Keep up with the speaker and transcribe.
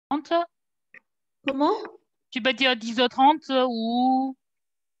10h30? Comment? Tu peux dire 10h30 ou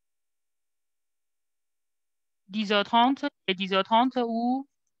 10h30 et 10h30 ou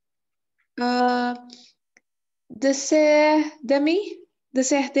 10h30. 10h30.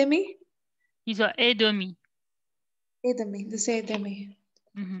 10h30.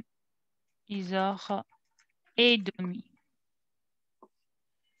 10h30. 10h30.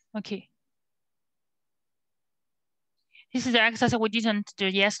 Okay. This is the exercise we didn't do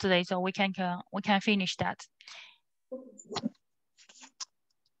yesterday, so we can finish that.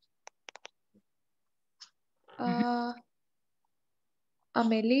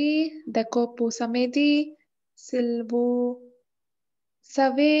 Amélie, d'accord pour samedi. Si vous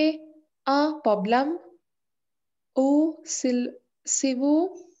savez un problème ou si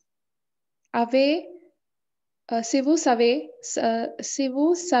vous avez, si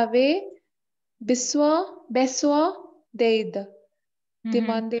vous savez besoin d'aide,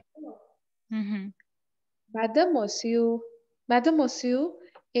 demandez-moi. Madame, monsieur,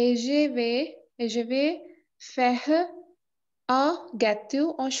 et je vais faire un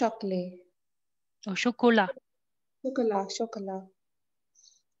gâteau en chocolat. Au chocolat. Chocolat.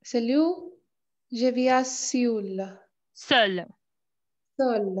 Salut, je viens seul. Seul.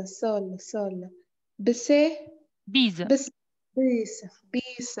 Seul. Bise.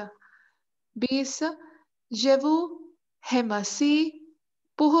 Bise. Je vous remercie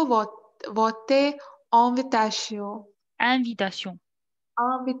pour votre invitation. Invitation.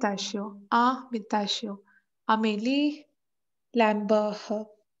 Amélie Lambert.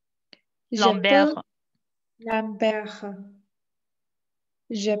 Lambert.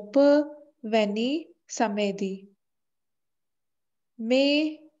 Je peux venir samedi.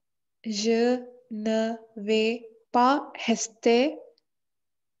 Mais je ne vais pas rester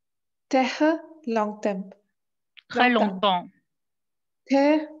très longtemps. Très longtemps.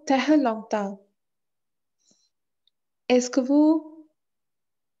 Très longtemps. Est-ce que vous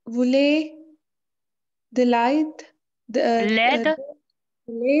voulez de l'aide? L'aide.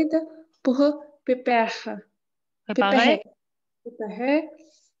 L'aide pour préparer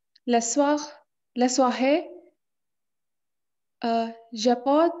la soirée.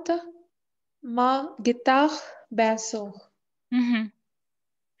 J'apporte ma guitare, bien sûr.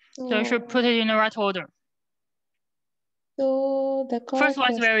 So you should put it in the right order. So, d'accord. First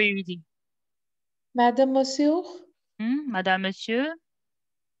one is very easy. Madame, monsieur. Madame, monsieur.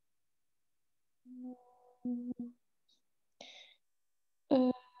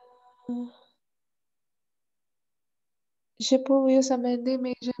 Je peux vous samedi,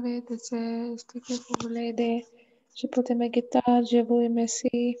 mais je vais essayer que vous voulez aider. Je peux ma guitare, je vous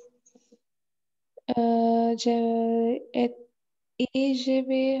remercie. Et je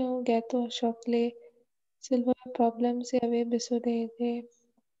vais un gâteau au chocolat. S'il y a un problème, si vous avez besoin d'aider.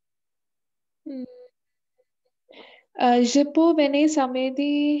 Je peux venir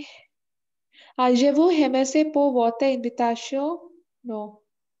samedi. Je vous remercie pour votre invitation. Non.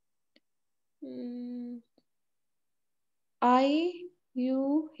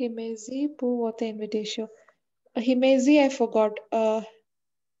 You remercie pour votre invitation. Remercie, I forgot.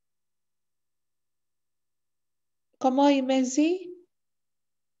 Comment remercie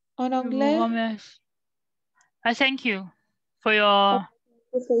en anglais? I thank you for your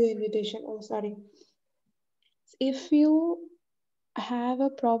invitation. Oh, sorry. If you have a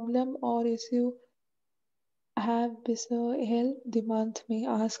problem or if you have help, demand me,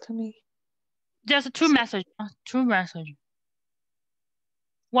 ask me. Just two messages.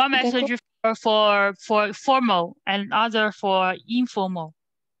 One message for formal and other for informal.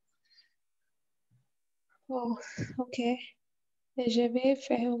 Oh, okay. Je vais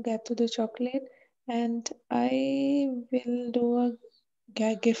faire un gâteau de chocolate and I will do a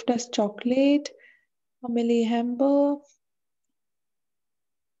gift as chocolate. Amelie Hamburg.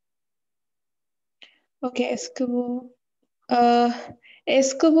 Ok, est-ce que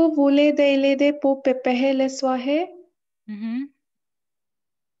vous voulez de l'aider pour préparer la soirée?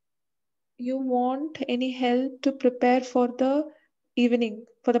 You want any help to prepare for the evening,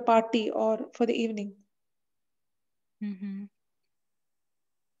 for the party or for the evening?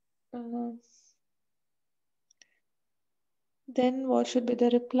 Then what should be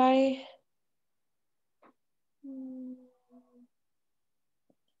the reply?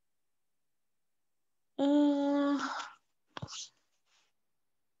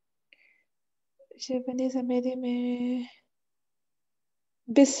 Japanese American.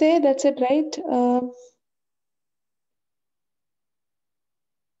 Bisse, that's it, right?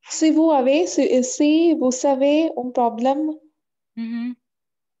 Si vous savez un problème,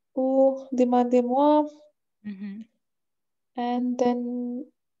 ou demandez-moi. And then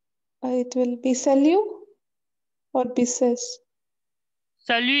It will be salut or bisses.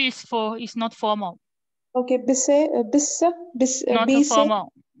 Salut is not formal. Okay, bisse, Not bisse.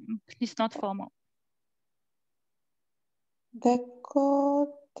 formal. It's not formal. D'accord.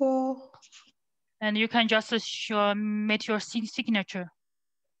 And you can just make your signature.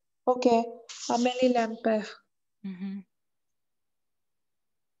 Okay, Amélie Lampert.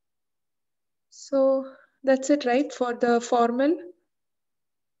 So that's it, right, for the formal?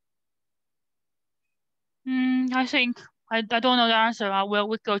 I think. I don't know the answer.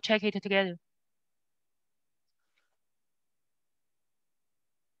 We'll go check it together.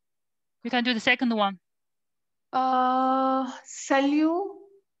 You can do the second one. Salut.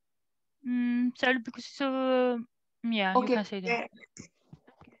 Salut, because yeah, Okay. you can say that.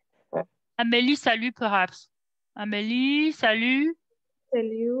 Amélie, salut, perhaps. Amélie, salut.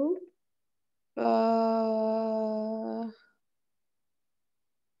 Salut.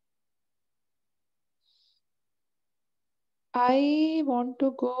 I want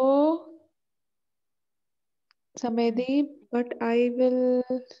to go Samedi, but I will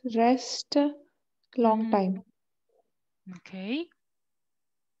rest long time. Okay.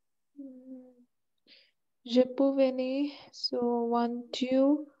 Je peux venir, so 1,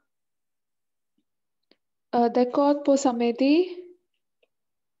 2. D'accord pour samedi.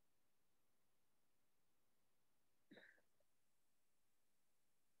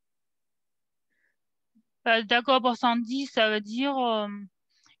 D'accord pour samedi, ça veut dire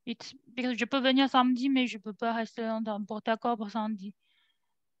je peux venir samedi, mais je peux pas rester longtemps. Pour d'accord pour samedi.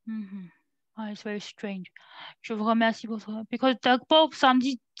 It's very strange. Je vous remercie pour ça. Because d'accord pour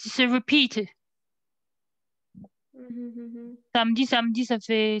samedi, c'est repeat. Samedi, ça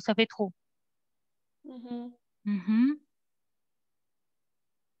fait trop. And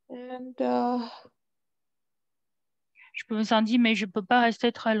je peux samedi, mais je peux pas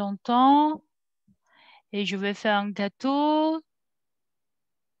rester très longtemps. Et je vais faire un gâteau.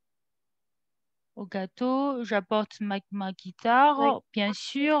 Au gâteau, j'apporte ma guitare, bien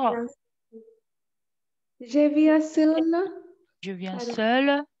sûr. Je viens seul. Je viens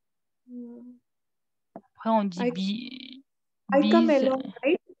seule. Après, on dit I come alone,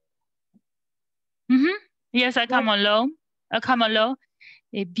 right? Yes, I come alone. I come alone.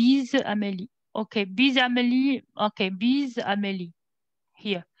 Et bise Amélie. Okay, bise Amélie. Okay, bise Amélie.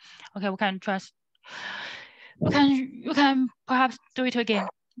 Here. Okay, we can trust. You can perhaps do it again.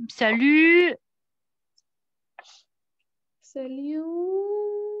 Salut. Salut.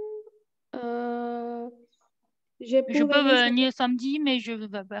 Je peux venir samedi, mais je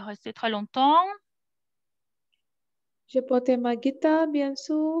vais pas rester très longtemps. Je porte ma guitare, bien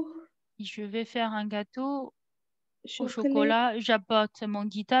sûr. Je vais faire un gâteau au chocolat. J'apporte mon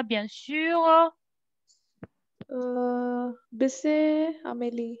guitare, bien sûr. Bise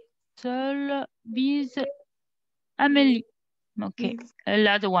Amélie. Seul, bise Amélie. Okay,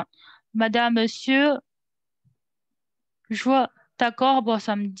 l'autre one. Madame, monsieur, je vois d'accord pour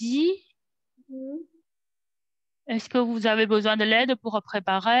samedi. Est-ce que vous avez besoin de l'aide pour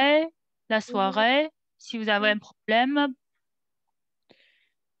préparer la soirée? Si vous avez un problème.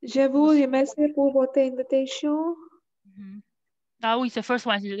 Je vous remercie pour votre invitation. Ah oui, c'est first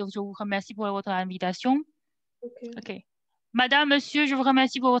one. Je vous remercie pour votre invitation. Ok. Madame, monsieur, je vous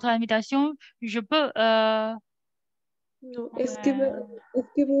remercie pour votre invitation. Je peux... Non. Est-ce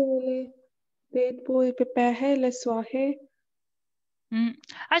que vous voulez l'aide pour préparer la soirée?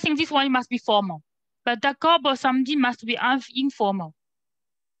 I think this one must be formal. But d'accord pour samedi must be informal.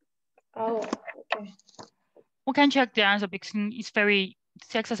 Oh, okay. We can check the answer because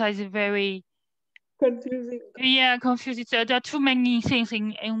this exercise is very... confusing. Yeah, confusing. There are too many things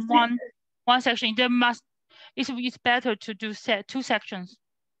in one section. It's better to do two sections.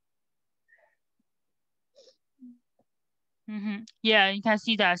 Yeah, you can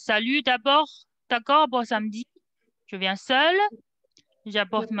see that. Salut d'abord. D'accord pour samedi. Je viens seule.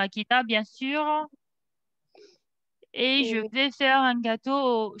 J'apporte ma guitare, bien sûr. Et je vais faire un gâteau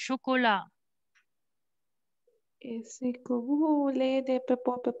au chocolat. Est-ce que vous voulez des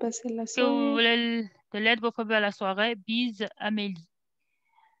pour passer la Que vous soirée? voulez de l'aide pour préparer la soirée? Bise Amélie.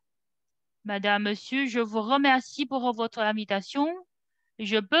 Madame, monsieur, je vous remercie pour votre invitation.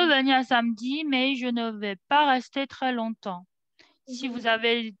 Je peux venir samedi, mais je ne vais pas rester très longtemps. Si vous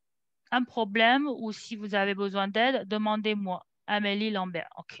avez un problème ou si vous avez besoin d'aide, demandez-moi. Amélie Lambert.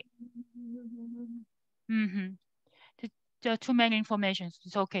 OK. There are too many informations.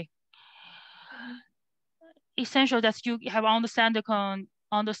 It's okay. Essential that you have understand the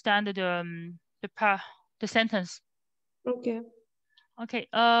sentence. Okay. Okay,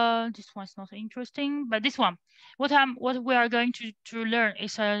 this one's not interesting, but this one, what we are going to learn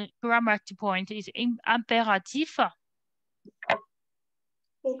is a grammatic point is imperative.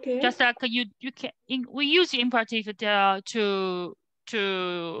 Okay. Just like you can we use imperative to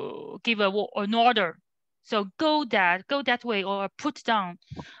give an order. So go that way or put down.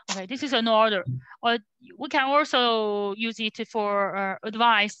 Okay, this is an order. Or we can also use it for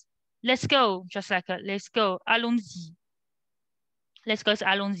advice. Let's go, just like let's go. Allons-y. Let's go is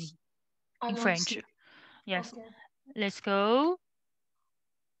allons-y in French. Yes. Okay. Let's go.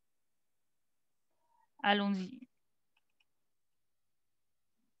 Allons-y.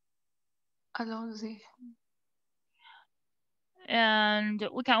 Allons-y. And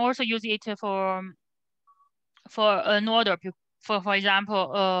we can also use it for an order. For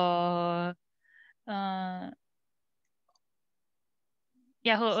example,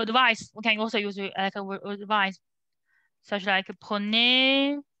 yeah, for advice. We can also use it like advice, such like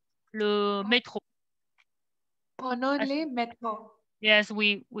prenez le métro. Prenez le métro. Yes,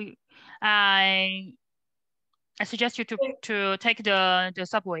 I suggest you to take the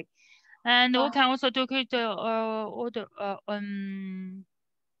subway, and we can also do it order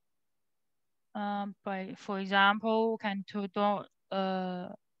by, for example, we can do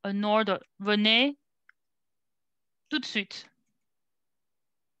an order. Venez tout de suite.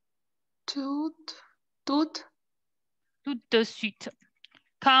 Tout de suite.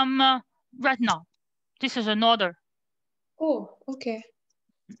 Come right now. This is an order. Oh, okay.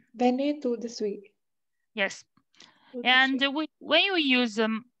 Venez tout de suite. Yes. And when you use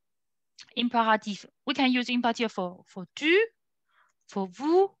imperative, we can use imperative for tu, for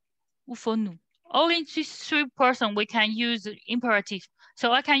vous, or for nous. Only in these three persons we can use imperative.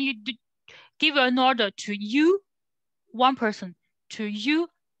 So I can give an order to you, one person, to you,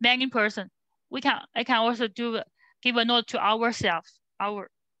 many person. I can also give an order to ourselves,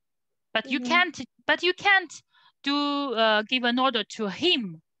 but you can't give an order to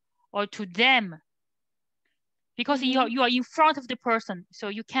him or to them, because you are in front of the person, so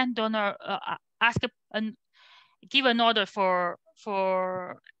you can't give an order for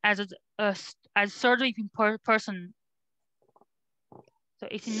as a third person. So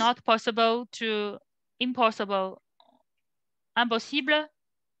it's not possible to impossible. Impossible.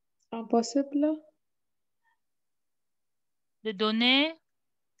 Impossible. De donner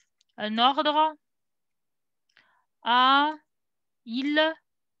un ordre à il,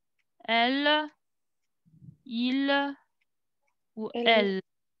 elle, ou elle.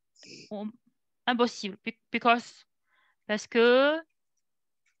 Impossible. Parce que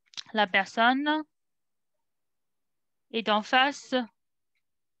la personne est en face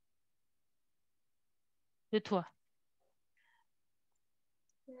de toi.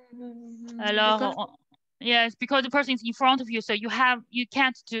 Alors, yes, because the person is in front of you, so you can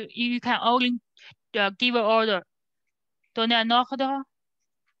only give an order. Donner un ordre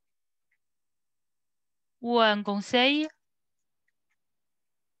ou un conseil,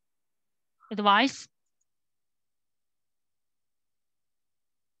 advice,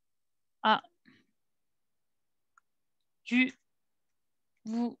 à tu,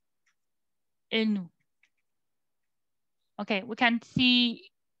 vous, et nous. Okay, we can see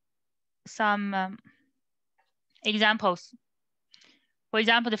some examples. For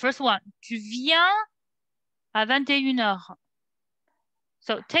example, the first one, tu viens à 21h.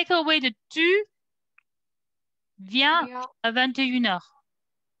 So take away the tu, viens à 21h.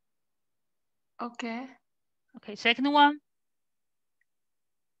 Okay. Okay, second one.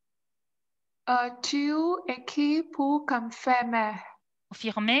 Tu écris pour confirmer.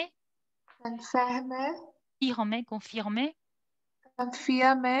 Confirmer. Confirmer. Confirmer.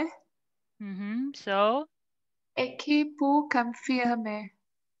 Confirmer. So. Écris pour confirmer.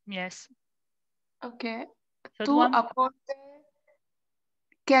 Yes. Okay. Third Tu one. apporter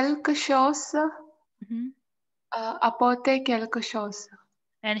quelque chose. Apporter quelque chose.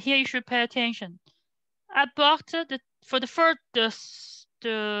 And here you should pay attention. Apporte for the first,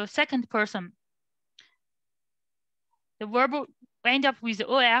 the second person. The verb end up with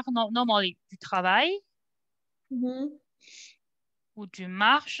OR normally. Tu travailles. Ou tu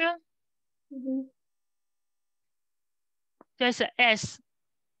marches. There's a S.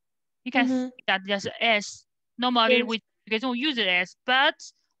 You can see that there's a S. Normally we don't use the S,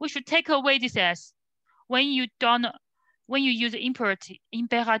 but we should take away this S when you use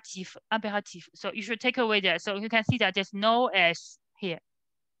imperative. So you should take away that. So you can see that there's no S here.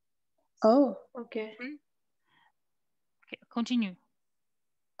 Oh, okay. Okay, continue.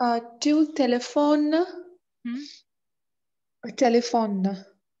 Tu téléphones. Téléphone.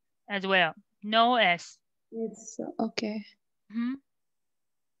 As well. No S. It's okay.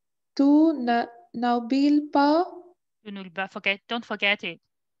 Tu n'oublies pas. Tu n'oublies pas. Don't forget it.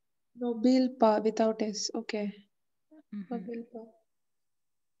 N'oublie pas without S. Okay. N'oublie pas.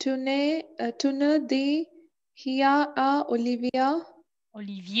 Tu ne dis rien à Olivia.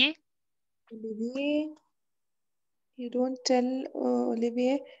 Olivier. Olivier. You don't tell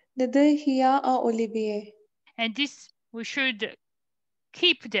Olivier. Ne dis rien à Olivier. And this, we should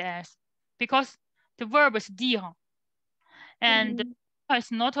keep the S because the verb is dire. And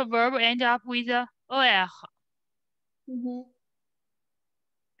it's not a verb, end up with a OR.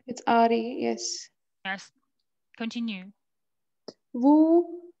 It's RE, yes. Yes. Continue.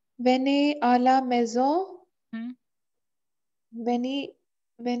 Vous venez à la maison. Hmm. Venez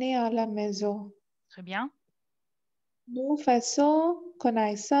à la maison. Très bien. Nous faisons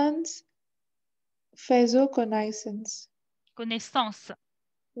connaissance. Faisons connaissance. Connaissance.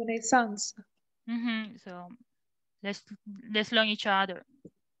 Connaissance. So let's learn each other.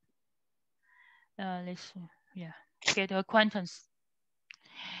 Let's get acquaintance.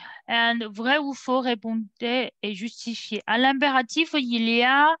 And vrai ou faux, répondez et justifiez. À l'impératif, il y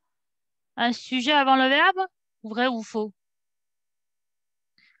a un sujet avant le verbe? Vrai ou faux?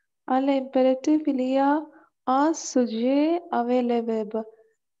 À l'impératif, il y a un sujet avec le verbe.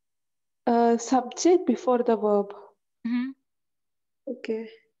 Subject before the verb. Okay.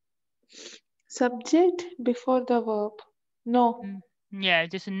 Subject before the verb. No. Yeah,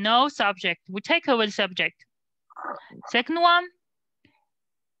 there's no subject. We take away the subject. Second one.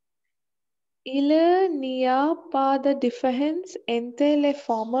 Il n'y a pas de différence entre les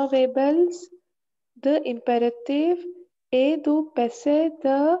former verbals de imperative et du passé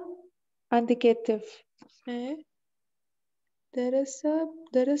de indicative. There is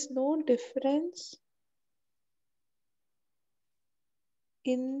no difference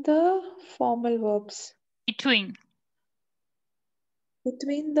in the formal verbs. Between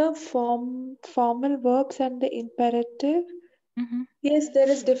the formal verbs and the imperative. Yes, there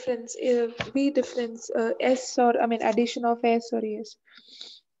is difference. Difference. S or addition of S or S.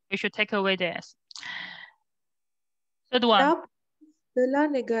 You should take away the S. Third one. La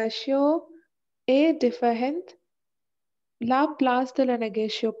negatio est différente. La place de la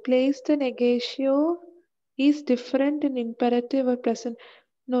negatio. Place the negatio is different in imperative or present.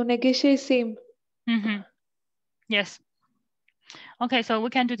 No, negatio is same. Yes. Okay, so we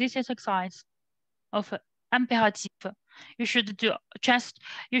can do this exercise of imperative. You should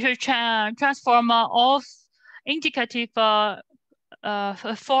transform all indicative for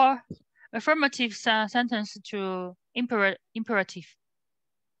affirmative sentence to imperative.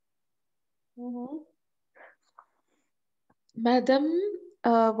 Madame,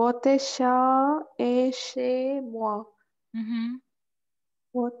 votre chat est chez moi.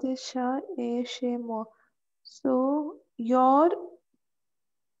 Votre chat est chez moi. So your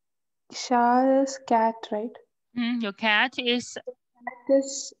cat, right? Your cat is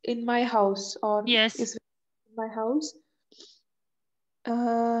in my house, or yes, is in my house.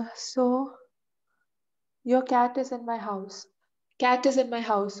 So your cat is in my house. Cat is in my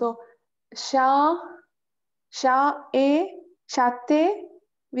house. So shate.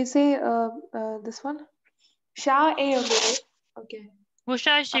 We say this one. Sha e only, right? Okay. Vos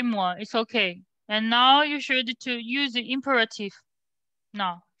chats chez moi. It's okay. And now you should to use the imperative.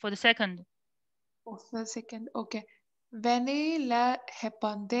 Now for the second. For the second, okay. Venez la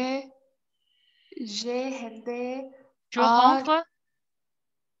répondre. J'ai hende. Je rentre.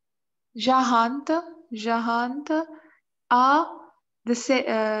 Jahante a de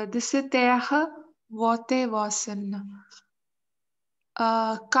terre vote wasen.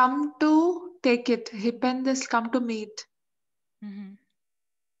 Come to take it. Hipendis come to meet.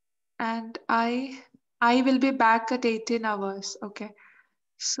 And I will be back at 18 hours. Okay.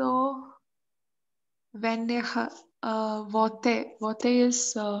 So when vote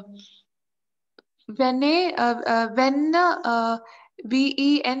is when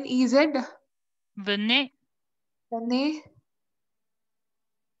venez.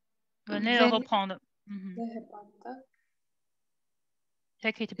 Venez le reprendre.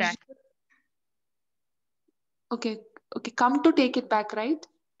 Take it back. Okay. Come to take it back, right?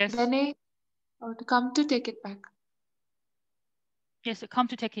 Yes. Venez, come to take it back. Yes, come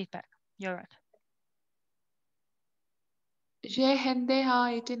to take it back. You're right. J'ai hende ha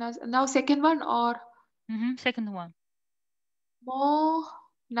 18 hours. Now second one or? Second one. Mo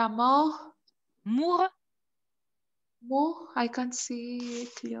namo. Mour. Mo, I can't see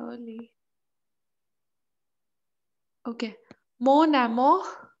it clearly. Okay. Mon amour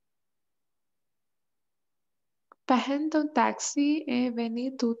पहन ton taxi et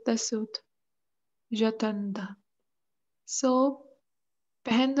venez tout de suite. J'attends. So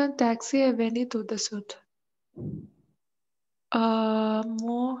Pahendan taxi है वेनी to the suit.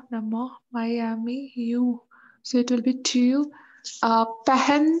 More, more, Miami, you. So it will be two.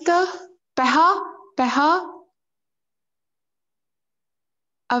 Pahenda, peha,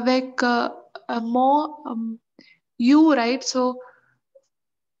 avec more, you, right? So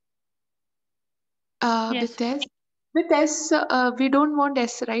Yes. with S, we don't want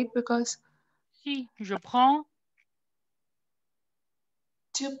S, right? Because Si, je prends.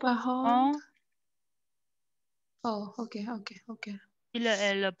 tu prends. Oh, okay. Il,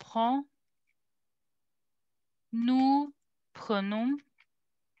 elle prend. Nous prenons.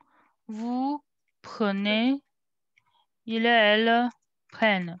 Vous prenez. Il, elle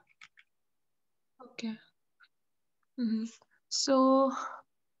prennent. Okay. So,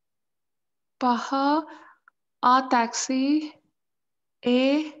 paha, a taxi,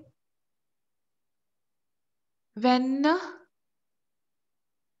 a when.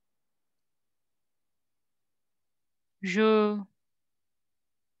 Je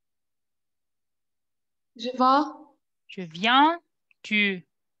vais. Je viens. Tu.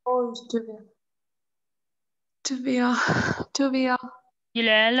 Oh, tu viens. Tu viens. Il,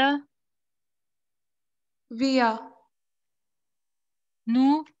 elle. Via.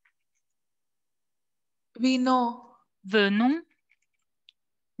 Nous Vino. venons.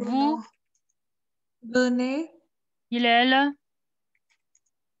 Vous. Venez. Il, elle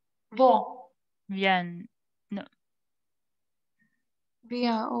Vont. viennent.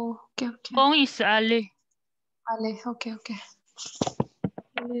 Via. Oh, okay. Vont, il se aller. Allez, okay.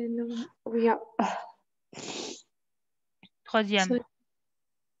 Via. Troisième.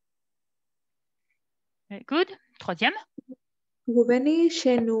 Very good. Troisième. Vous venez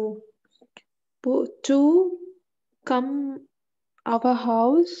chez nous. To come our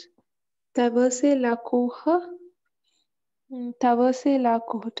house. Traverser la cour. Traverser la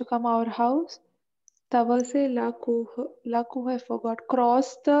cour. To come our house. Traverser la cour. La cour, I forgot.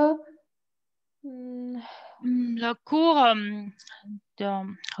 Cross the. La cour.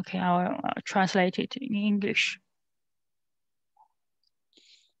 Okay, I'll translate it in English.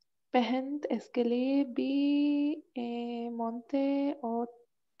 Pahent, escalate, be monte or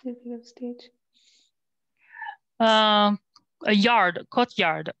difficult stage. A yard,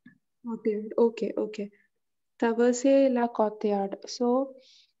 courtyard. Okay. Traverser la courtyard. So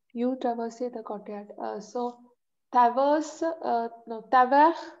you traverse the courtyard. So traverse,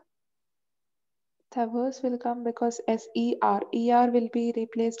 traverse will come because SER. ER will be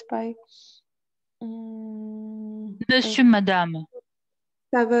replaced by Monsieur, madame.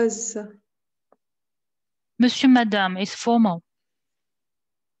 Traverse. Monsieur, madame is formal.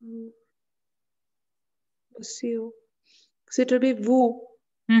 Monsieur. So it will be vous.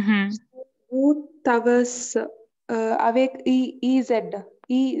 Vous traverse avec EZ.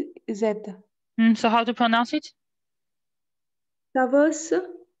 So how to pronounce it? Traverse.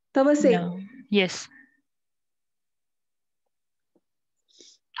 No. Yes.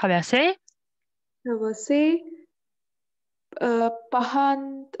 Traverser. Traverser.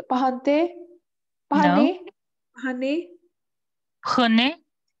 Pahante. No. Pahane. Prenez.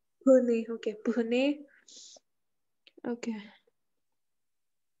 Okay. Pahane. Okay.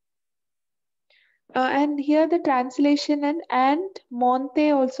 And here the translation and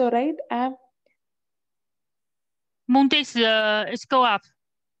monte also, right? Monte is go up.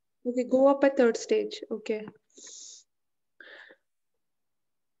 Okay, go up at third stage. Okay.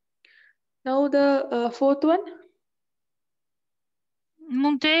 Now the fourth one.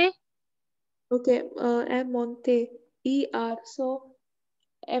 Monte. Okay, and monte. ER. So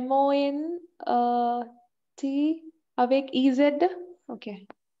MON T avec EZ. Okay.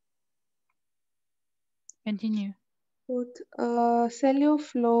 Continue. Fourth,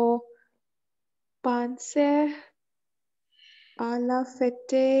 celluflo. Pense alla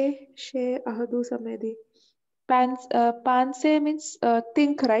fete she ahadu samedi. Pense means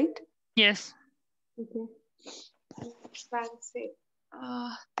think, right? Yes. Okay. Pense.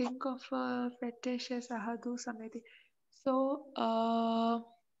 Think of fete she ahadu samedi. So,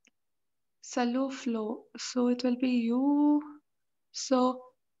 celluflo. So it will be you.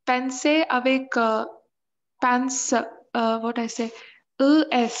 So, pense avec pense. What I say?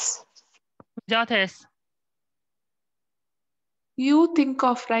 Es. Without S. You think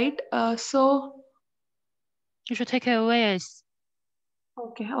of, right? So You should take away S.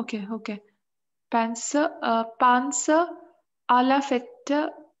 Okay. Pense alla fette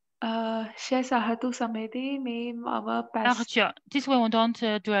chez Sahatu Samedi mais Arthur. This way we don't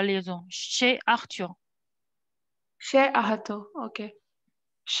do a liaison. Chez Arthur. Chez Ahatu. Okay.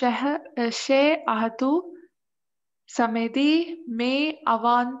 Chez Ahatu Samedi, mais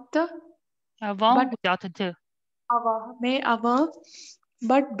avant, Avant but without the. mais avant,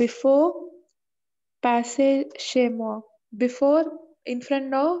 but before, passer chez moi. Before, in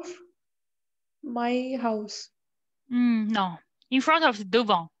front of my house. No. In front of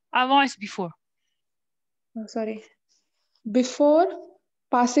devant. Avant is before. Oh, sorry. Before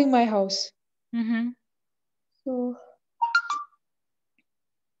passing my house. Mm-hmm. So,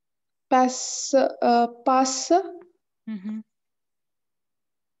 pass, pass. Mm-hmm.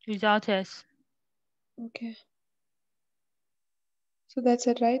 Without S. Okay. So that's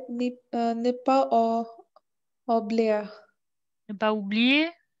it, right? Ne pas oublier. Ne pas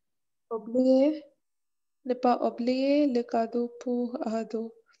oublier. Oublier. Ne pas oublier le cadeau pour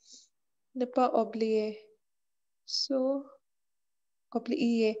ado. Ne pas oublier. So,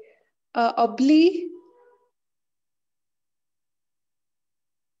 oublier. Oublie.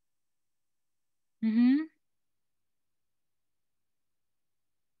 Mm-hmm.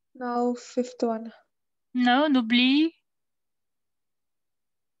 Now, fifth one. No, n'oublie.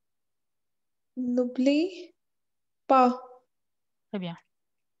 N'oublie pas. Très bien.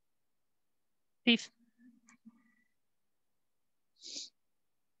 Fifth.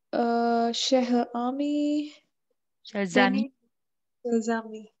 Chers amis. Chers amis. Chers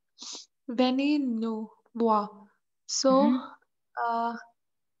amis. Venez nous voir. So,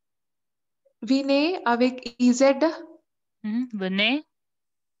 venez avec IZ. Venez.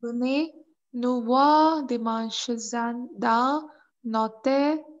 Venez nous voir dimanche dans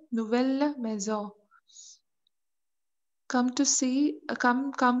notre nouvelle maison. Come to see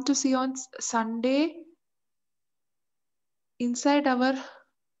on Sunday inside our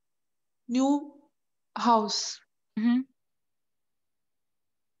new house.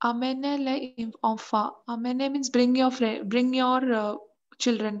 Amenez les enfants. Amenez means bring your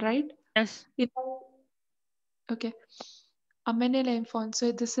children, right? Yes. Okay. Amenez les enfants.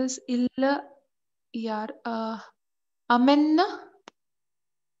 So this is il yar. Amen.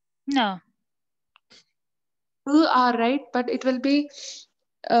 No. You are right, but it will be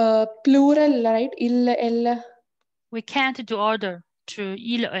plural, right? Il. We can't do order to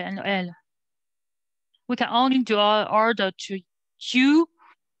il and elle. We can only do order to you,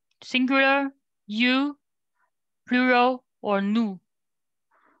 singular, you, plural, or nous.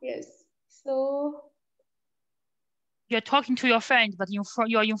 Yes. So You're talking to your friend, but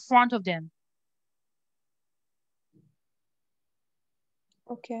you're in front of them.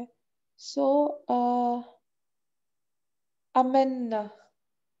 okay. So amen.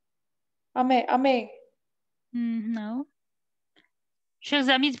 Ame. No. Chers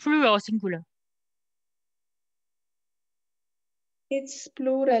amis, plural or singular? It's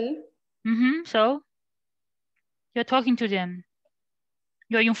plural. So you're talking to them.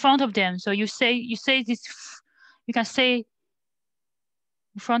 You're in front of them. So you say this. You can say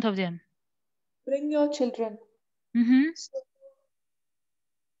in front of them. Bring your children. So,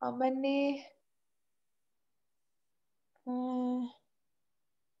 amane.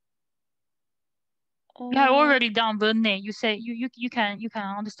 You have already done venez. You say you can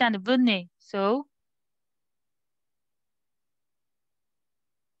understand the venez. So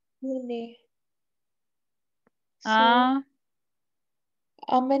venez. So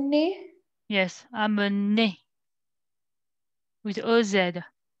amener. Yes, amener with OZ.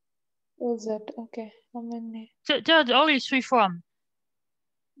 OZ. Okay. Amener. So there are only three forms.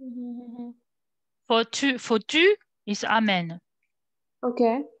 For tu is amen.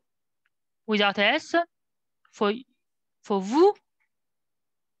 Okay. Without S. For vous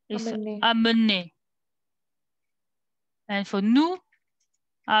is amener. And for nous,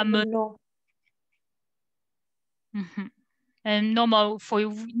 amen. And normal for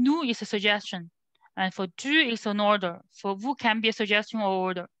nous is a suggestion. And for tu is an order. For vous can be a suggestion or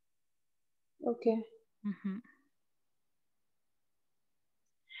order. Okay.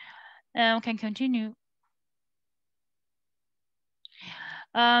 And we can continue.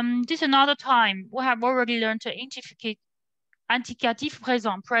 This is another time we have already learned to identificate indicatif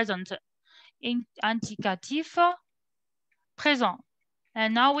present, in indicatif présent.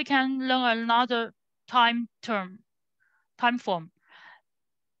 And now we can learn another time form.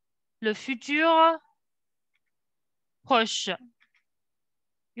 Le futur proche.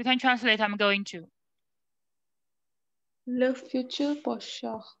 You can translate, I'm going to. Le futur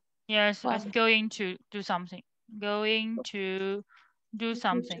proche. Yes, I'm going to do something. Going to do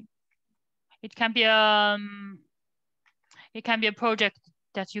something. It can be a project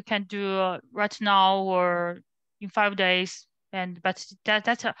that you can do right now or in 5 days. But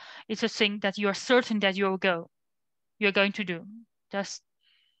it's a thing that you are certain that you're going to do.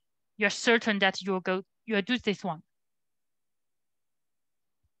 You're certain that you'll do this one.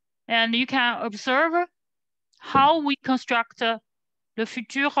 And you can observe how we construct le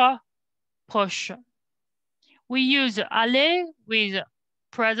futur proche. We use aller with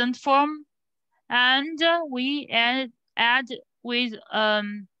present form, and we add with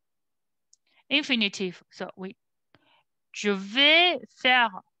infinitive. So je vais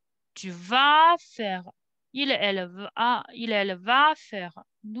faire, tu vas faire, elle va faire,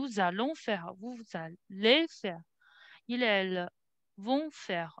 nous allons faire, vous allez faire, elles vont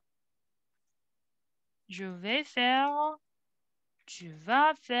faire. Je vais faire, tu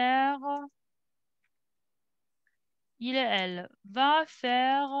vas faire, elle va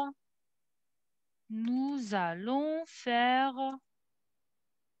faire, nous allons faire,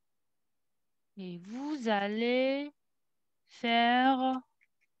 et vous allez faire,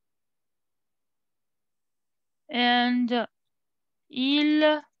 and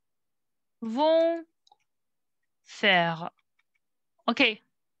ils vont faire. Okay.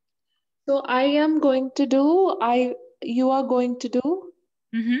 So I am going to do, you are going to do?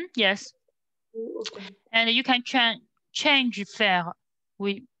 Yes. Okay. And you can change faire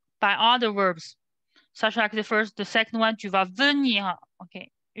by other verbs, such like the second one, tu vas venir.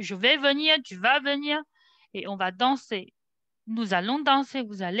 Okay. Je vais venir, tu vas venir, et on va danser. Nous allons danser,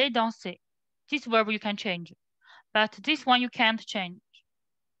 vous allez danser. This verb you can change, but this one you can't change.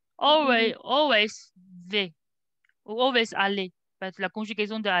 Always vais, ou always aller, but la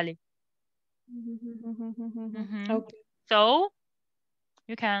conjugaison de aller. Okay. So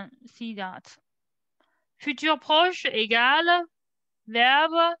you can see that. Futur proche égale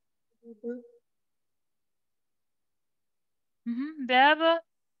verbe. Verbe.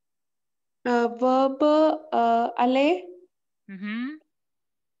 Verb aller.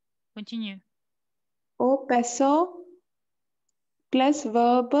 Continue. Au passant plus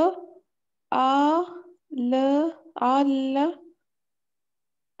verb à le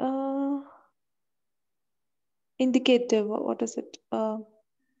indicative. What is it?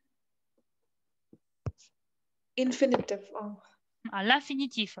 Infinitive. À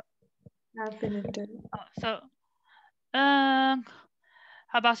l'infinitif. Infinitive. So, how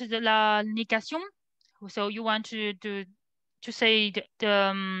about la négation? So you want to say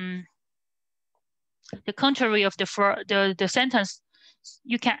the contrary of the sentence.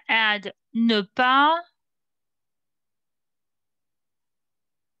 You can add ne pas,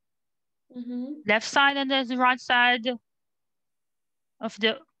 left side and the right side of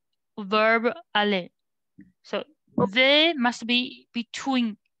the verb aller. So they must be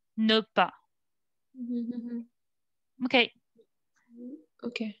between ne pas. Okay.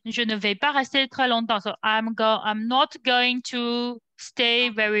 Okay. Je ne vais pas rester très longtemps. So I'm not going to stay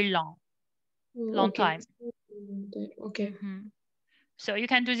very long. Long time. Okay. So you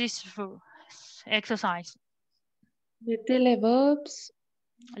can do this exercise. Mettez les verbs.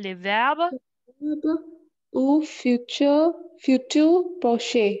 Les verbes. Ou futur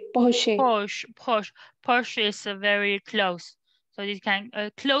proche. Proche is very close. So this can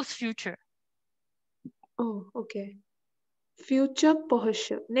close future. Oh, okay. Future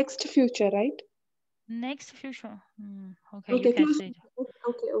proche. Next future, right? Next future. Okay, Okay, you can say it.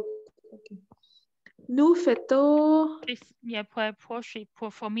 Okay. Nous faisons. Yeah, proche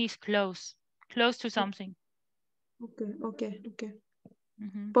for me is close. Close to something. Okay.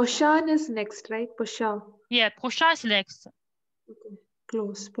 Prochain is next, right? Prochain. Yeah, prochain is next. Okay.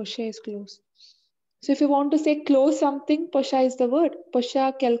 Close. Prochain is close. So if you want to say close something, prochain is the word.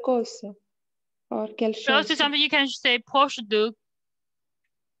 Prochain quelque chose. Or quelque chose. Close to something, you can say proche de.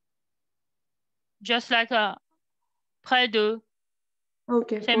 Just like près de.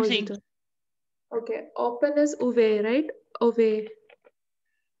 Okay. Same thing. Okay. Open is ouvert, right? Ouvert.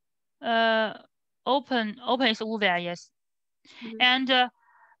 Open is ouvert, yes. And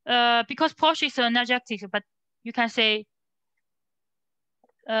because proche is an adjective, but you can say,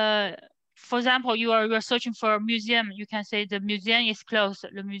 for example, you are searching for a museum. You can say the museum is closed.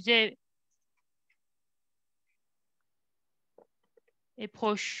 Le musée est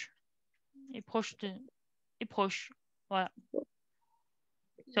proche. Est proche. Voilà.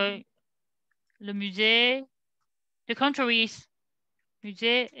 So le musée. The contrary is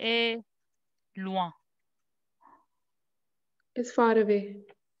musée est loin. It's far away.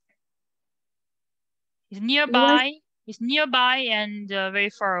 It's nearby. It's nearby and very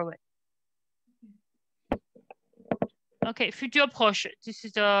far away. Okay, futur proche. This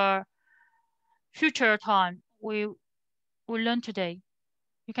is the future time we learn today.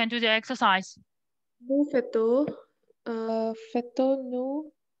 You can do the exercise. Nous faisons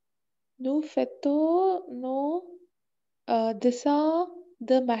dessin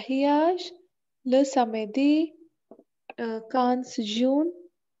de mariage le samedi 15 juin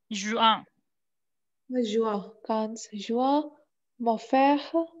Juin. Juin. 15 juin. Mon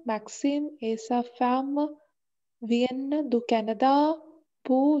frère Maxime et sa femme viennent du Canada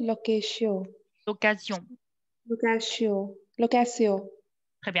pour l'occasion. L'occasion. L'occasion.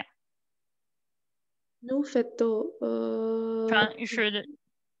 Très bien. Nous fêtons. You should.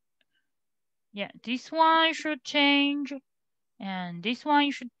 Yeah, this one you should change, and this one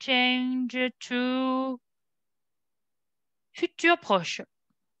you should change to futur proche.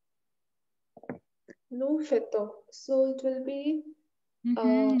 Nous fêtons. So it will be.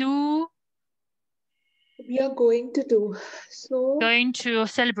 Nous We are going to do. So. Going to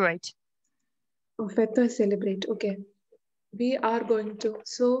celebrate. Oh, fêter, celebrate. Okay. We are going to.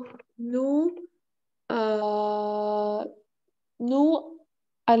 So nous. Nous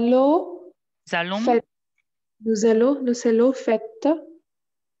allons. Allons. Nous allons fête.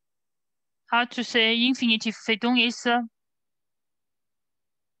 How to say infinitive fêtons is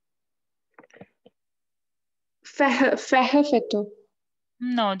Faire fêtons.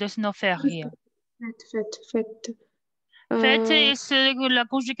 No, there's no faire here. Fête. Fête is la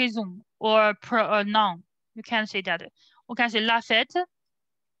conjugaison or noun. You can say that. We can say la fête.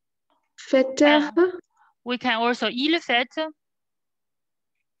 Fête. We can also il fête.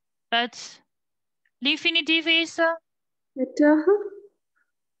 But l'infinitive is Fête.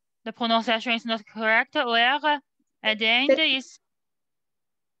 the pronunciation is not correct. Or at the end is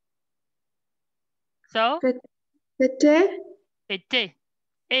so. Fête. Fêter.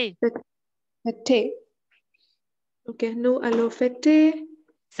 Fêter. Ok, nous allons fêter.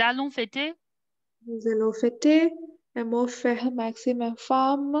 Nous allons fêter. Nous allons fêter. Et mon frère Maxime et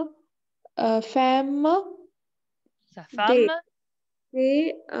femme. Femme. Sa femme.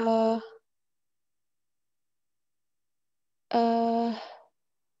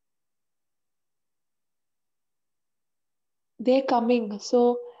 They're coming.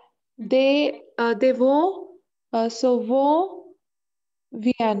 So they vont. So vont.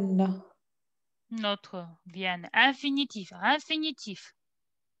 Viennent. Notre viennent. Infinitif. Infinitif.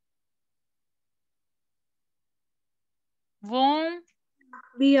 Vont.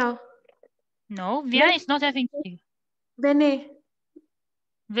 Via. No, vient is not infinitive. Venez.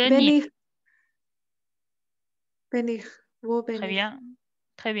 Venir. Venir. Vous venir. Très bien.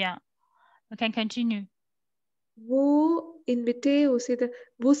 Très bien. We can continue. Vous invitez aussi de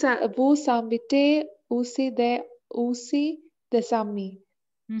vous invitez aussi des amis.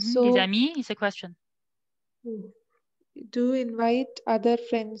 So, des amis is a question. Do invite other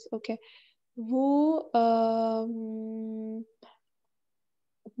friends. Okay. Vous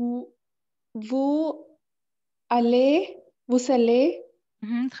allez.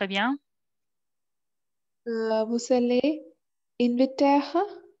 Très bien. Vous allez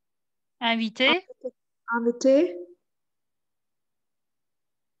inviter. Inviter.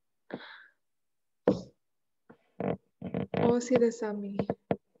 Aussi des amis.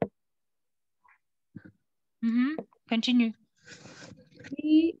 Continue.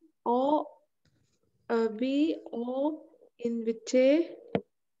 We ont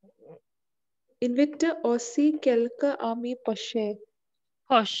invite aussi quelques amis proches.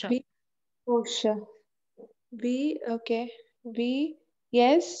 Proche. Okay.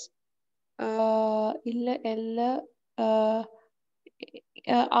 Yes. Elle.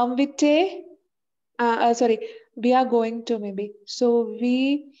 Invite. Sorry. We are going to maybe. So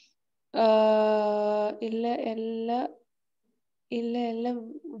we. Elle.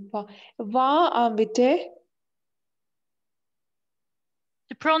 Va inviter.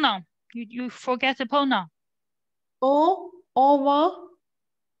 The pronoun. You forget the pronoun. On va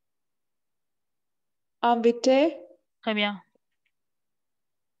inviter. Très bien.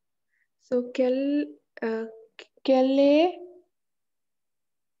 So quel est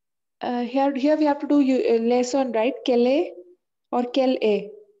here we have to do lesson, right? Quel est or quel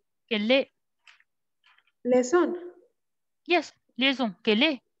est? Quel est? Lesson. Yes, liaison. Quel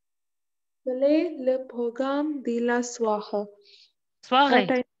est? Quel est le programme de la soirée?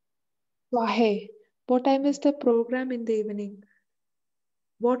 Soirée. What time is the program in the evening?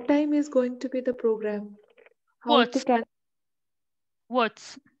 What time is going to be the program? What? Sorry.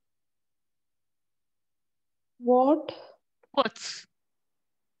 What's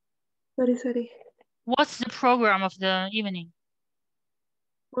the program of the evening?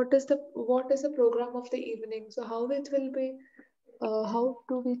 What is the program of the evening? So how it will be? How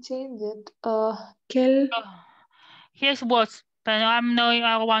do we change it? Here's what, but I'm knowing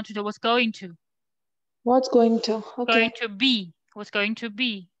I want to do what's going to. What's going to? Okay. Going to be. What's going to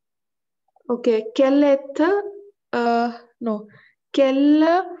be? Okay. Quel est? No.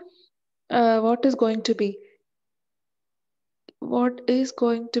 Quel? What is going to be? What is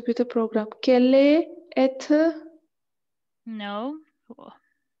going to be the program? Quelle est No.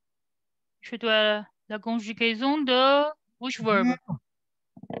 Je dois la conjugaison de which verb?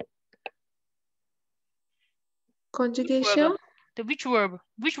 conjugation? The which verb?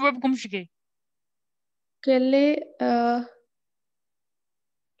 Which verb conjugé? Quelle est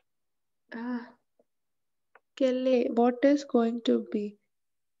quelle est, what is going to be?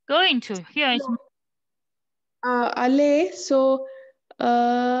 Going to. Here is Aller. So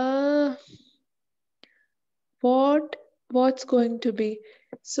what's going to be?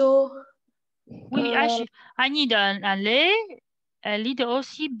 So oui, I need an aller. I need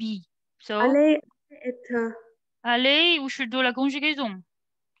aussi be. So aller est aller, we should do la conjugaison.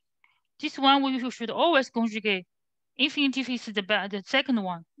 This one we should always conjugate. Infinitive is the second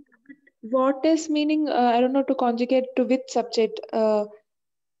one. what is meaning? I don't know, to conjugate to which subject.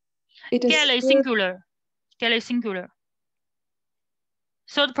 It is Quel est singular. Quel est singular.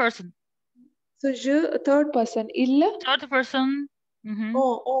 Third person. So je, third person. Il. Third person. Mm-hmm.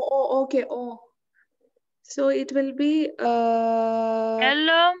 Okay. So it will be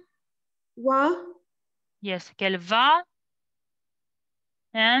Elle. va. Yes, qu'elle va.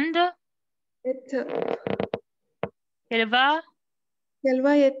 And Être. qu'elle va. Qu'elle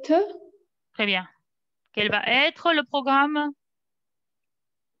va être. Très bien. Quel va être le programme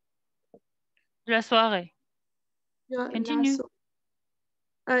de la soirée? Continue.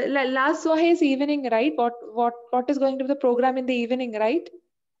 Last soirée is evening, right? What is going to be the program in the evening, right?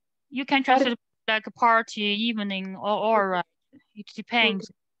 You can translate like a party, evening, or it depends.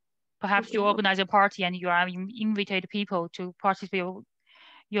 Okay. Perhaps you organize a party and you are invited people to participate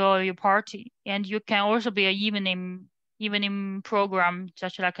your party, and you can also be an evening program,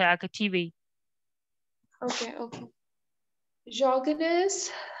 such like a TV. Okay.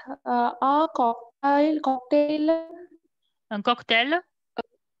 J'organise un Un cocktail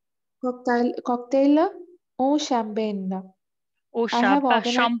au champagne. au I have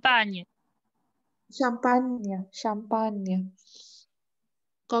organized champagne. champagne.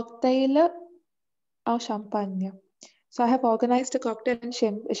 Cocktail au champagne. So I have organized a cocktail and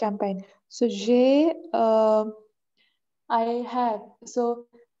champagne. So I have. So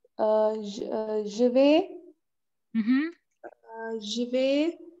je vais. Mm-hmm. Je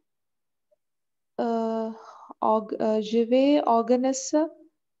vais. Je vais organiser.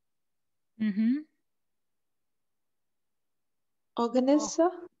 Mm-hmm. Organiser.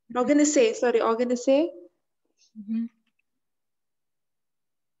 Mm-hmm.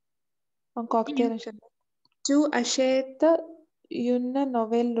 Un cocktail and champagne. Tu achètes une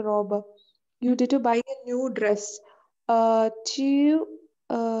nouvelle robe. You need to buy a new dress. Tu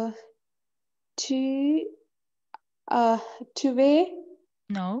vas.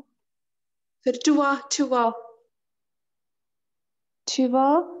 No. Tu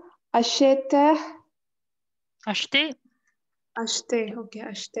vas acheter. Acheter. Okay,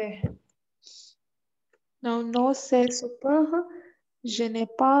 acheter. Non, c'est super. Je n'ai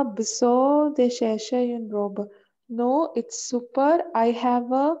pas besoin de chercher une robe. No, it's super. I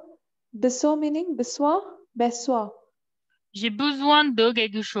have a besoin meaning besoin. J'ai besoin de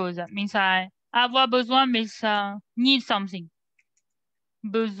quelque chose. Means avoir besoin means need something.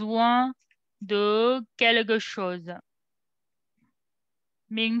 Besoin de quelque chose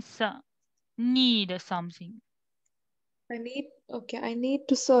means need something. I need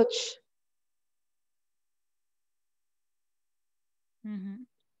to search. Mm-hmm.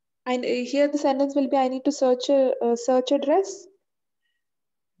 And here the sentence will be, I need to search a dress.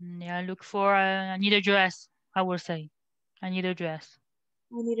 Yeah, look for I need a dress. I will say, I need a dress.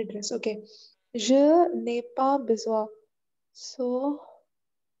 I need a dress. Okay. Je n'ai pas besoin. So,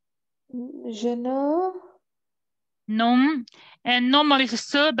 je ne. Non, and normally it's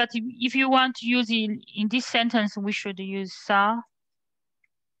so, but if you want to use it in this sentence, we should use ça.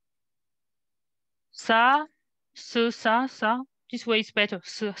 Ça, ce, ça. This way is better.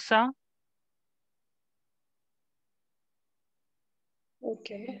 Ce, ça.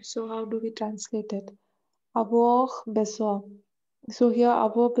 Okay, so how do we translate it? Avoir besoin. So here,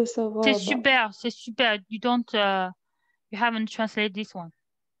 avoir besoin. C'est super. You don't, you haven't translated this one.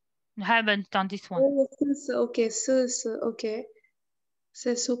 You haven't done this one. Oh, okay, okay.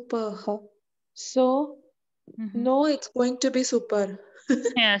 C'est super. So, no, it's going to be super.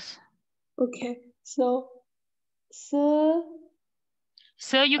 Yes. Okay, so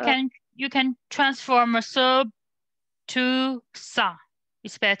you can transform a sub to sa.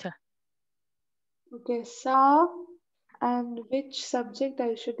 It's better. Okay, sa, and which subject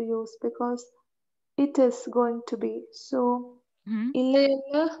I should use, because it is going to be. So,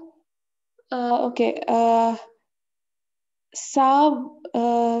 okay. Sava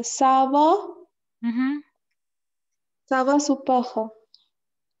super.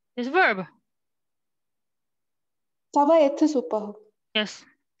 It's verb. Ça va être super. Yes.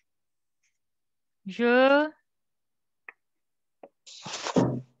 Je.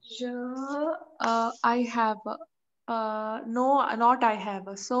 I have. No, not I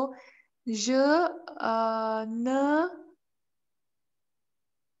have. So, je ne.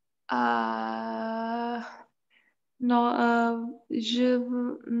 Non, je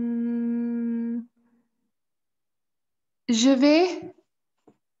vais.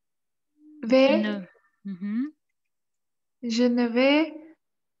 Je ne. Je ne vais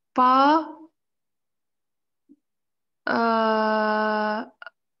pas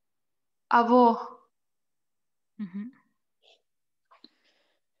avoir.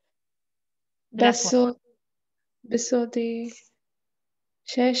 Besode.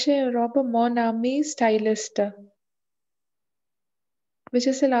 Sheshe Rob Mon Ami Stylist. Which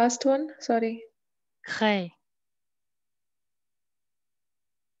is the last one? Sorry. Crée.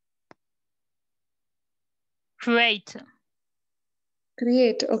 Create.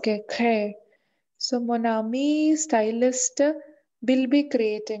 Create. Okay. Créer. So Mon Ami Stylist will be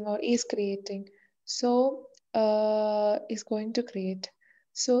creating or is creating. So is going to create.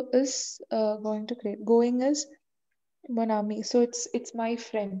 So is going to create. Going is Mon Ami. So it's my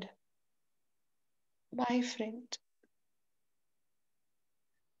friend. My friend.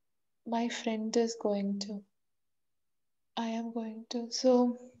 My friend is going to. I am going to.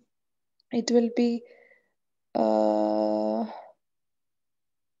 So it will be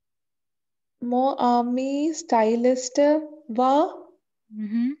Mon ami stylist va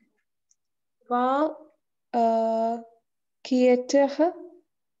theater.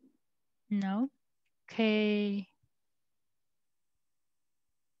 No. K.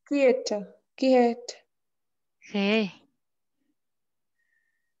 Theater. Theater. Créer.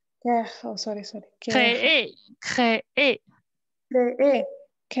 Oh, sorry. Créer. Créer. Créer.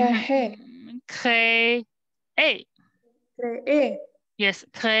 Créer. Créer. Créer. Yes.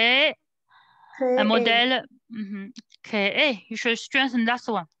 Créer. Un modèle. Créer. You should strengthen that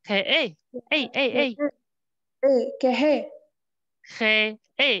one. Créer. Créer. Créer. Créer.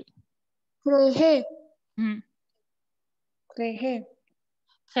 Créer.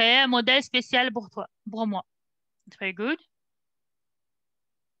 Créer un modèle spécial pour toi. Pour moi. Very good.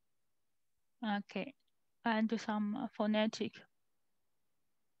 Okay. And do some phonetic.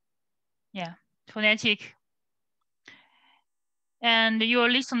 Yeah. Phonetic. And you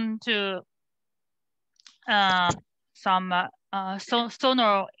listen to some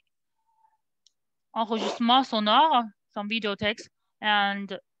sonor enregistrement sonore, some video text,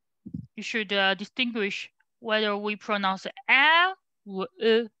 and you should distinguish whether we pronounce R or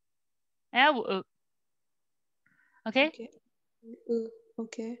E. R or E. Okay?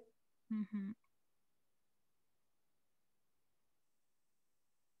 Okay.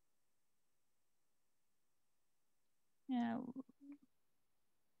 Yeah.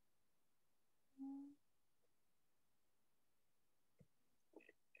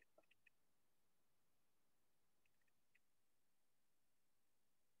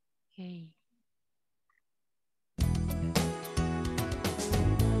 Okay.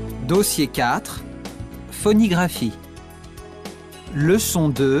 Dossier 4, phonigraphie. Leçon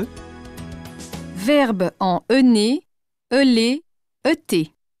 2. Verbe en ENE, ELE,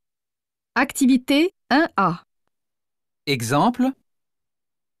 ET. Activité 1A. Exemple.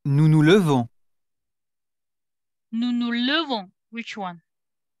 Nous nous levons. Nous nous levons. Which one?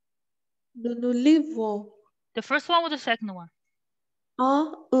 Nous nous levons. The first one or the second one?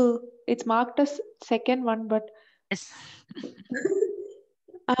 It's marked as second one, but Yes.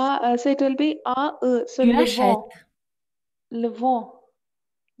 so it will be so Tu levons. achètes. Levons.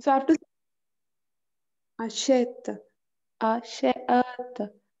 So I have to achète. Achète.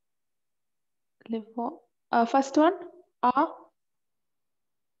 Levons. First one.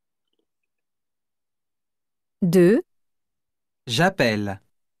 2. J'appelle.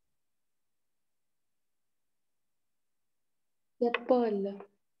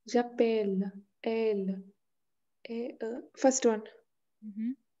 J'appelle. Elle. First one.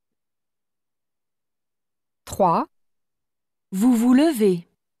 3. Vous vous levez.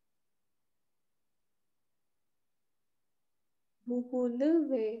 Vous vous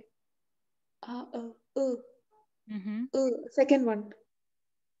levez. Second one.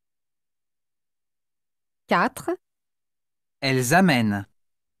 4. Elles amènent.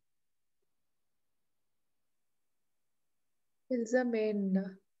 Elles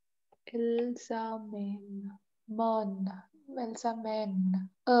amènent. Elles amènent. Mon. Elles amènent.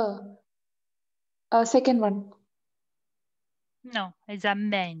 Second one. No, elles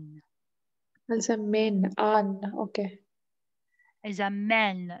amènent. Elles amènent. An. Okay. Elles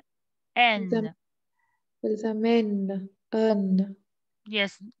amènent. Elles N. elles amènent. Un.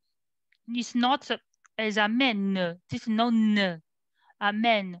 Yes. It's not elles amènent. This is no n.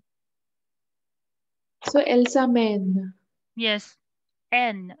 Amènent. So elles amènent. Yes.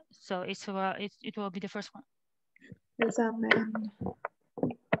 N. So it will be the first one. Elles amènent.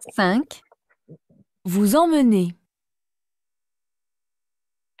 5. Vous emmenez.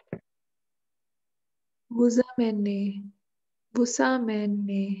 Vous amenez. Vous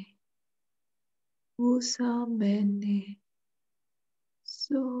amenez. Vous amenez.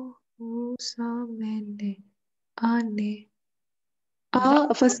 So, vous amenez. Ane.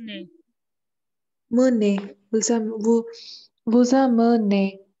 First. Amenez. Mener. Vous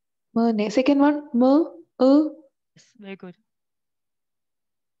amenez. Mener. Second one. Yes, very good.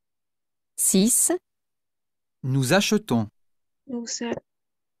 6. Nous achetons. Nous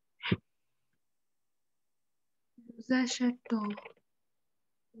achetons.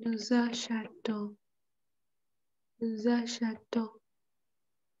 Nous achetons. Nous achetons.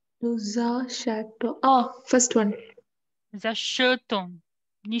 Nous achetons. First one. Nous achetons.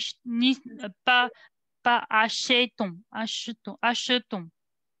 Pas achetons. Achetons. Achetons.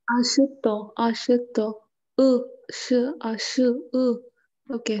 Achetons. Achetons.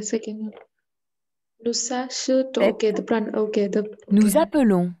 Okay, second one. Nous achetons. Okay, the pran. Okay, Nous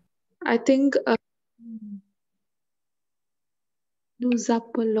appelons. I think nous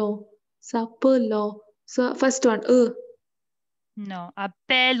appelons. S'appelons. So first one. Non,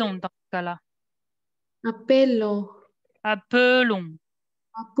 appelons dans ce cas-là. Appelons. Appelons.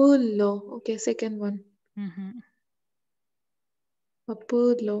 Appelons. Okay, second one. Mhm.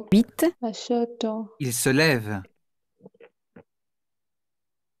 Appelons. 8. Achetons. Il se lève.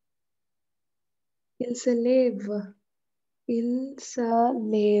 Il se lève. Il se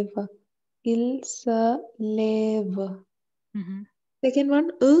lève. Il se lève. Mhm. Second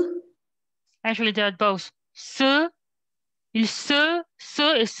one. Actually, they're both. Il se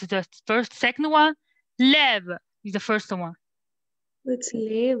is the second one. Lève is the first one. It's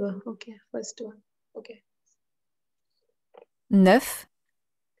lève. Okay, first one. Okay. 9.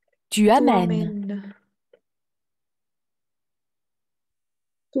 Tu amènes.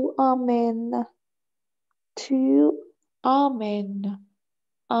 amènes. Tu amènes. Tu amènes.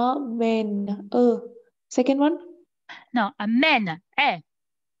 Amen. Second one. No, amène.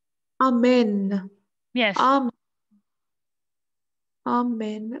 Amen. Yes.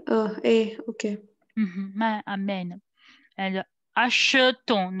 Amen. Okay. Amène. And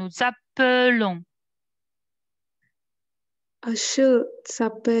achetons. Nous appelons. Achète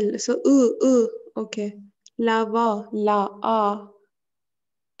s'appelle. So, okay. Lava,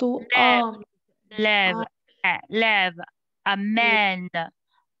 Tu Lève. Lève. Amène.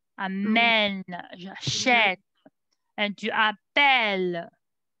 Amène. J'achète. And tu appelles.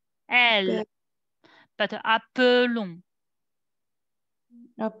 Elle. But appelons.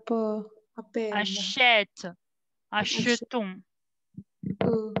 appelle. Achète. Achetons.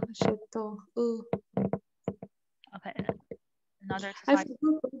 Achetons. Okay. Another I exercise.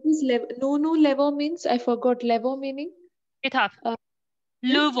 forgot what is lever. No, lever means I forgot lever meaning. Get up.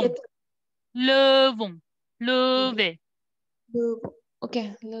 Levons. Get Levons. Lever.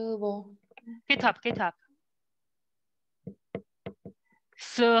 Okay, levons. Get up. Get up.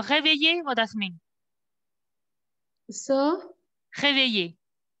 Se réveiller, what does it mean? Se Réveiller.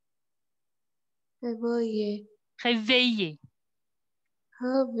 réveiller. Réveiller.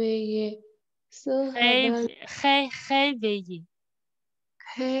 Réveiller. Se réveiller.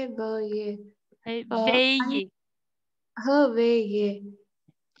 Réveiller. Réveiller. Réveiller. Réveiller.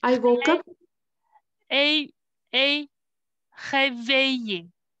 I woke up. Réveiller.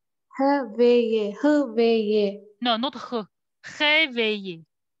 Réveiller. Réveiller. No, not re. Réveiller.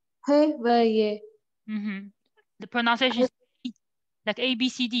 Réveiller. The pronunciation is like A, B,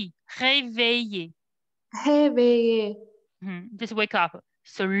 C, D. Réveiller. Réveiller. Just wake up.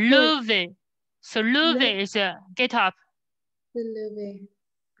 Se lever. Se lever is get up. Se lever.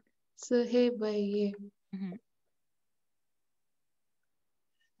 Se réveiller.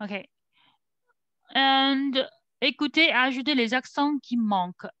 Okay. And écoutez, ajoutez les accents qui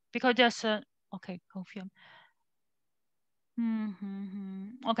manquent. Because there's okay, confirm.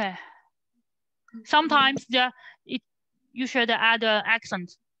 Okay. Sometimes you should add an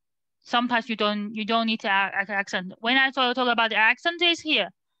accent. Sometimes you don't need to add accent. When I talk about the accent is here.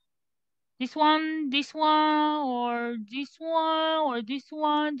 This one, or this one, or this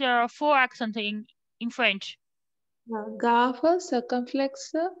one. There are 4 accents in French. Grave,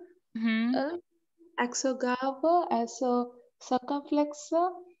 circumflex, exographe, Circumflex.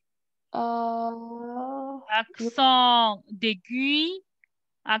 Accent d'aiguille,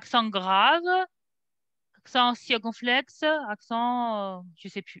 accent grave, accent circonflexe, accent, je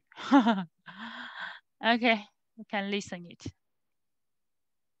sais plus. Okay, we can listen it.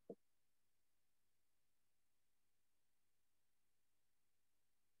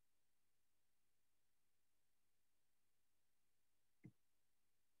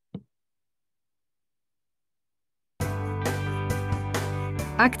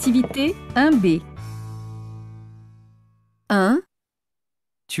 Activité 1B. 1.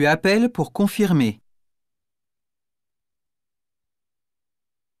 Tu appelles pour confirmer.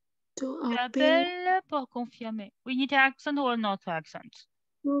 To Tu appeal appelles pour confirmer. We need accent or not accent?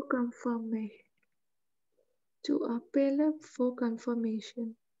 for confirmation. To appeal for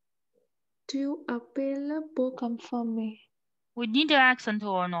confirmation. To appeal for confirmation. We need accent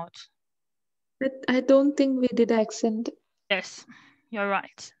or not? But I don't think we did accent. Yes, you're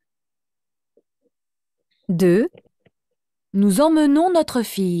right. 2. Nous emmenons notre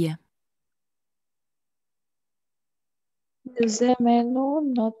fille. Nous emmenons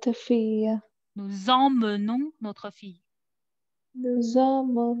notre fille. Nous emmenons notre fille. Nous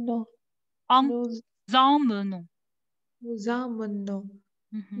emmenons. En Nous emmenons. Nous emmenons.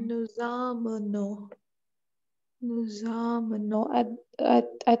 Mhm. Nous emmenons. Nous emmenons.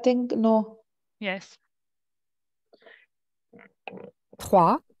 I think no. Yes.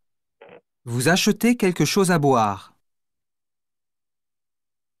 3. Vous achetez quelque chose à boire.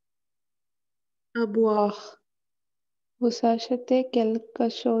 À boire. Vous achetez quelque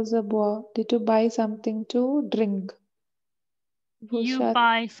chose à boire. Did you buy something to drink? Vous You ach-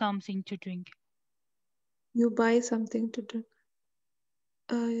 buy something to drink. You buy something to drink.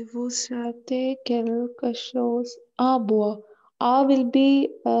 Vous achetez quelque chose à boire. A will be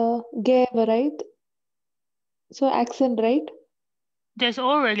gave, right? So accent, right? There's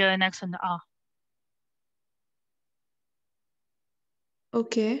already an accent. Ah.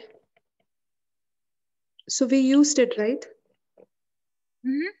 Okay. So we used it, right?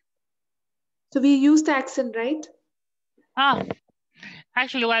 Mhm. So we used the accent, right? Ah.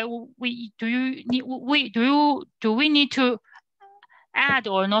 Actually, why we do you need do we need to add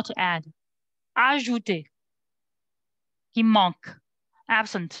or not add? Ajouter. Il manque.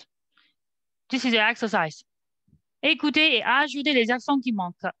 Absent. This is the exercise. Écouter et ajouter les accents qui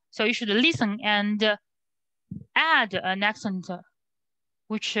manquent. So you should listen and add an accent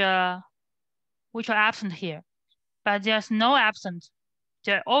which are absent here. But there's no accent.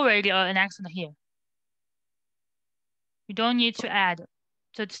 There's already an accent here. You don't need to add.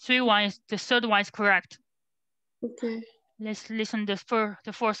 So the third one is correct. Okay. Let's listen the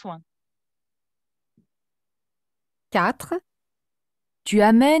fourth one. 4. Tu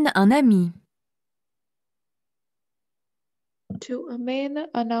amènes un ami. To amend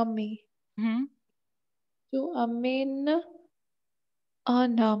an army. Mhm. To amend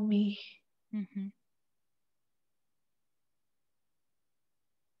an army. Mhm.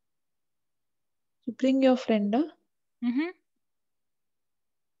 To bring your friend. Mhm.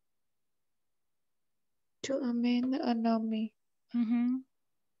 To amend an army. Mhm.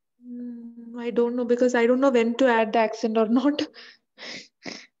 I don't know because I don't know when to add the accent or not.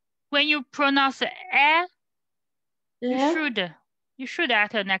 When you pronounce eh, Yeah. you should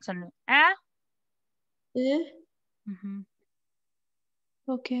add an accent. Eh? Yeah. Mhm.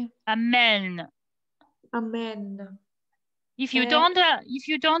 Okay. Amen. Amen. If you don't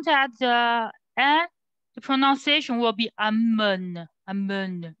add the eh, the pronunciation will be amen.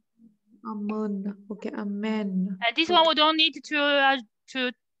 Amen. Amen. Okay. Amen. And this Okay. one we don't need to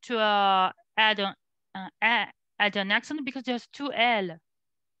add an accent because there's two L.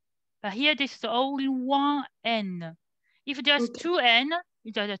 But here this is only one N. If there's two N,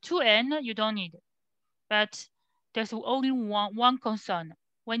 you don't need it. But there's only one consonant.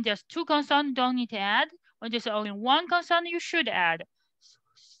 When there's two consonants, don't need to add. When there's only one consonant, you should add.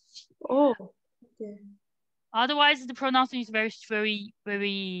 Oh. Okay. Otherwise, the pronunciation is very, very,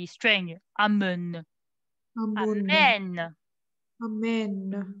 very strange. Amen. Amen. Amen.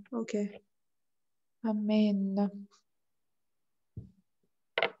 Amen. Okay. Amen.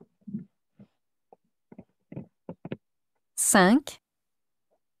 5.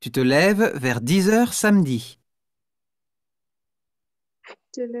 Tu te lèves vers 10 heures samedi.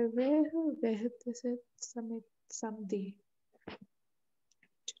 To live where this is someday.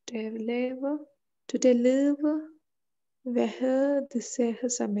 To live where this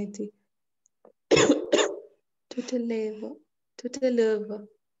is someday. To live.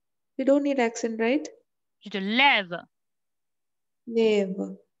 You don't need accent, right? Tu te lèves.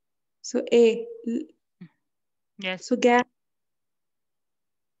 Live. So A. Yes. So gap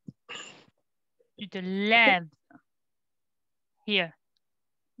Tu te lèves. Here.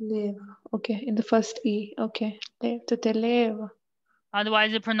 Lève. Okay, in the first E. Okay. Lève. Tu te lèves.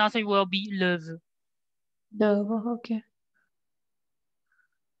 Otherwise, the pronunciation will be lève. Lève. Okay.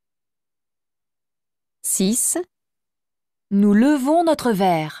 6. Nous levons notre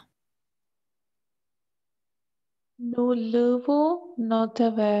verre. Nous levons notre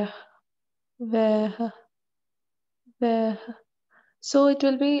verre. Verre. Verre. So it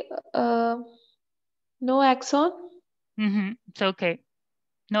will be no accent. It's okay.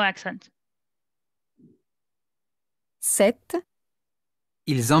 No accent. 7.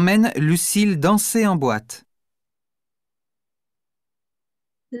 Ils emmènent Lucille danser en boîte.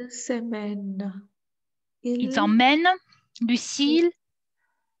 Ils s'emmènent. Ils emmènent Lucille.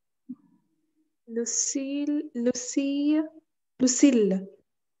 Lucille. Lucille. Lucille.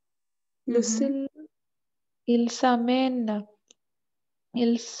 Lucille. Ils s'amènent.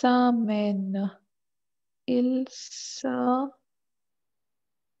 Ils s'amènent. Ils s'amènent.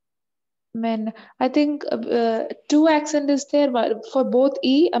 I think two accent is there but for both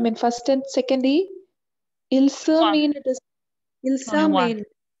E. I mean first and second E. Ils s'amènent. It is. Ils s'amènent.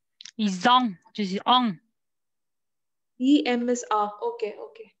 Ils ont. Just on. E-M is A. Okay.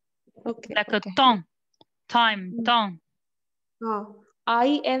 Okay. Okay. Like okay. a temps. Time. Temps.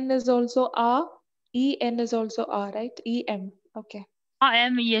 I-N is also A. E-N is also A, right? E-M. Okay.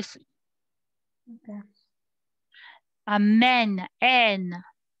 A-M, yes. Okay. Amen. N.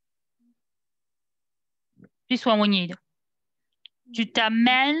 This one we need. Tu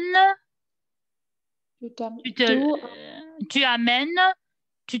t'amènes. Tu amènes.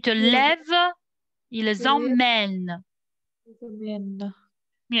 Tu te lèves. Ils emmènent.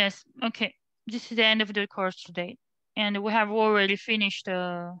 Yes, okay. This is the end of the course today. And we have already finished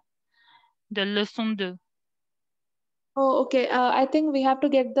the Leçon 2. Oh, okay. I think we have to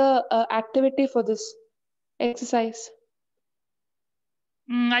get the activity for this exercise.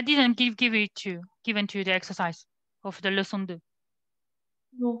 I didn't given to you the exercise of the Leçon 2.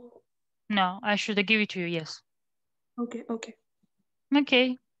 No. No, I should give it to you, yes. Okay, okay.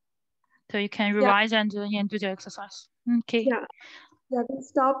 Okay. So you can revise and do the exercise. Okay. Yeah, we'll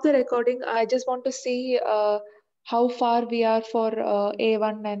stop the recording. I just want to see how far we are for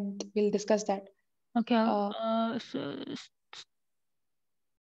A1 and we'll discuss that. Okay. So